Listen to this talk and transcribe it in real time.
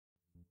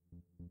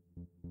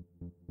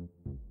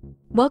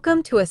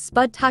Welcome to a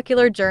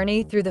spud-tacular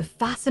journey through the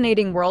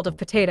fascinating world of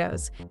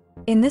potatoes.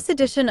 In this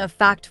edition of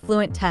Fact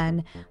Fluent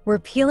 10, we're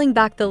peeling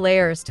back the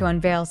layers to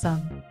unveil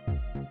some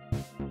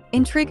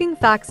intriguing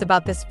facts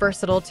about this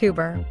versatile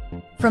tuber.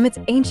 From its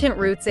ancient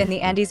roots in the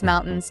Andes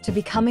Mountains to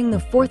becoming the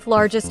fourth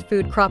largest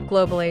food crop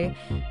globally,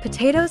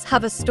 potatoes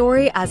have a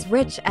story as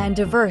rich and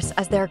diverse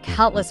as their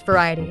countless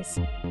varieties.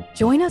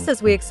 Join us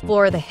as we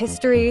explore the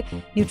history,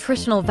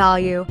 nutritional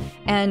value,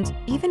 and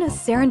even a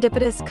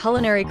serendipitous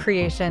culinary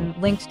creation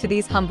linked to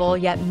these humble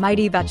yet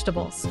mighty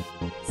vegetables.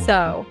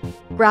 So,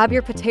 grab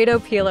your potato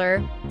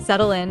peeler,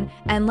 settle in,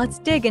 and let's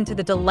dig into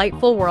the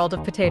delightful world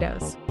of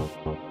potatoes.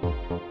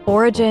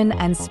 Origin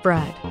and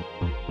spread.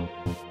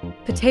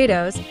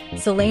 Potatoes,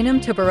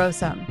 Solanum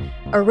tuberosum,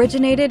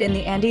 originated in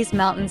the Andes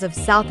Mountains of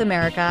South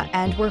America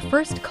and were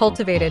first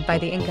cultivated by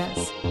the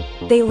Incas.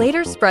 They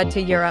later spread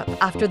to Europe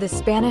after the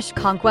Spanish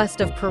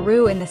conquest of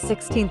Peru in the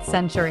 16th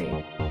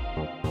century.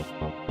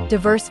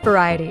 Diverse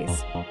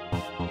varieties.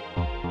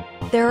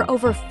 There are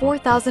over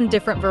 4,000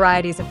 different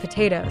varieties of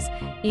potatoes,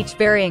 each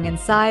varying in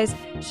size,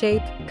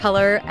 shape,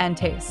 color, and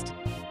taste.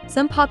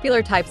 Some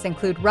popular types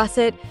include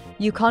russet,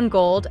 Yukon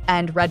Gold,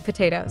 and red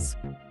potatoes.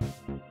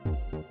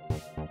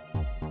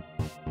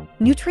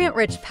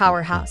 Nutrient-rich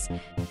powerhouse.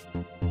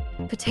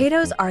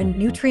 Potatoes are a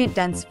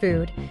nutrient-dense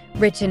food,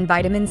 rich in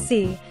vitamin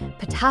C,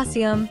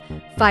 potassium,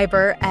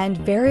 fiber, and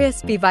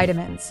various B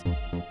vitamins.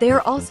 They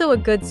are also a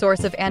good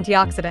source of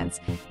antioxidants,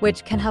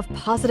 which can have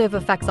positive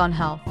effects on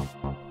health.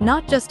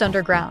 Not just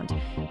underground.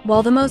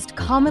 While the most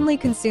commonly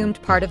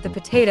consumed part of the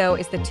potato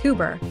is the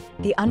tuber,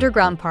 the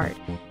underground part,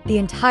 the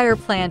entire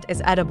plant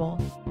is edible.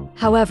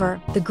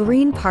 However, the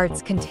green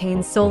parts contain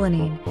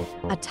solanine,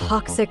 a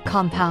toxic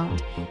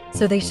compound,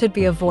 so they should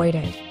be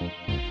avoided.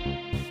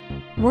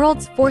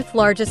 World's fourth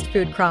largest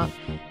food crop.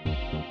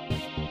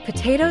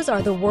 Potatoes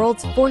are the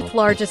world's fourth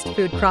largest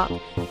food crop,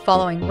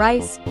 following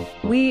rice,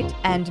 wheat,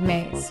 and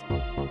maize.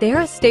 They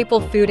are a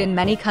staple food in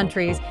many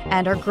countries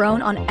and are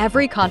grown on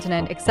every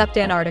continent except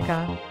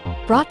Antarctica.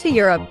 Brought to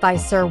Europe by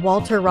Sir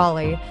Walter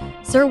Raleigh,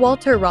 Sir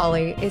Walter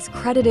Raleigh is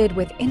credited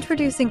with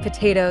introducing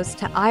potatoes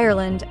to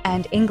Ireland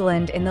and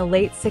England in the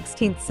late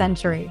 16th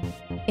century.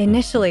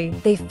 Initially,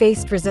 they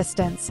faced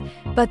resistance,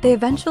 but they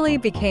eventually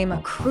became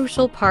a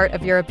crucial part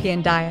of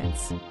European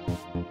diets.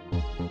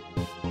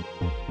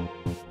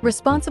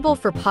 Responsible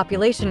for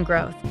population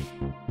growth.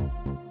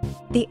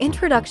 The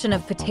introduction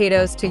of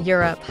potatoes to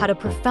Europe had a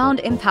profound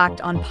impact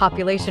on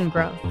population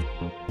growth.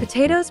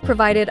 Potatoes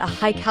provided a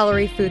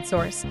high-calorie food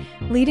source,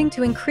 leading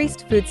to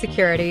increased food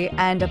security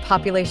and a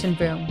population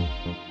boom.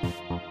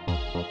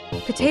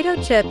 Potato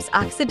chips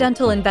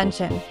accidental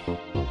invention.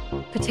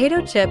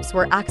 Potato chips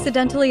were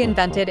accidentally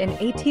invented in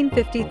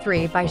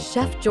 1853 by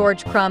Chef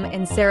George Crumb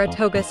in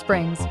Saratoga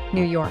Springs,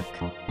 New York.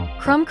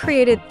 Crumb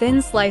created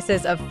thin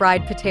slices of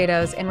fried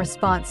potatoes in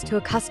response to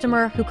a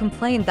customer who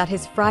complained that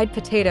his fried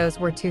potatoes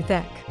were too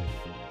thick.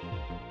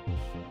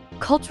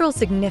 Cultural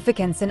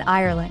significance in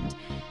Ireland.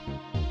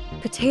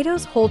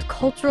 Potatoes hold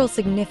cultural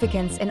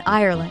significance in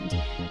Ireland,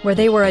 where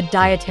they were a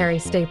dietary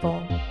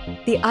staple.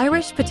 The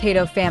Irish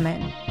potato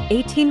famine,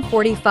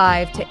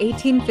 1845 to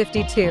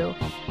 1852,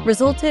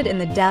 resulted in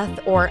the death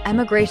or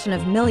emigration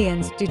of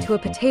millions due to a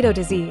potato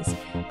disease,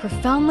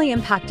 profoundly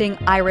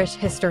impacting Irish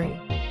history.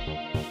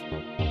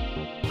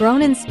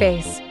 Grown in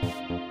space.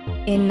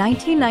 In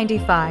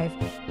 1995,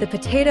 the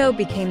potato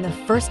became the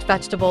first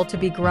vegetable to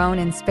be grown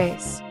in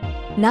space.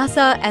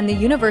 NASA and the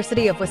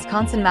University of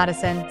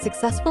Wisconsin-Madison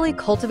successfully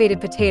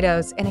cultivated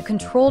potatoes in a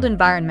controlled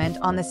environment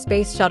on the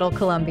Space Shuttle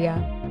Columbia.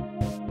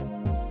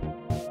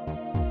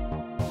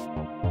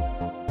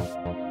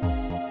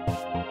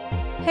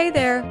 Hey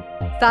there,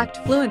 Fact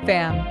Fluent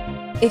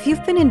fam! If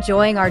you've been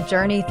enjoying our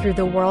journey through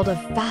the world of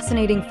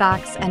fascinating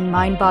facts and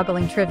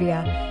mind-boggling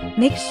trivia,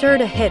 make sure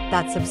to hit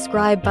that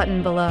subscribe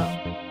button below.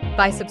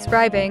 By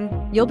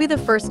subscribing, you'll be the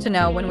first to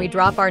know when we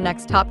drop our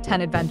next top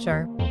 10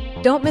 adventure.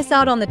 Don't miss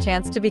out on the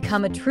chance to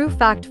become a true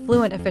Fact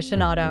Fluent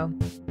aficionado.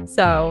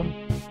 So,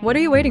 what are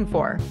you waiting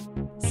for?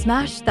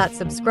 Smash that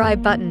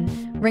subscribe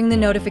button, ring the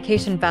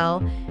notification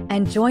bell,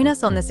 and join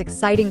us on this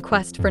exciting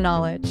quest for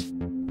knowledge.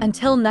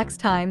 Until next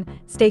time,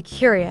 stay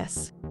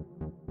curious.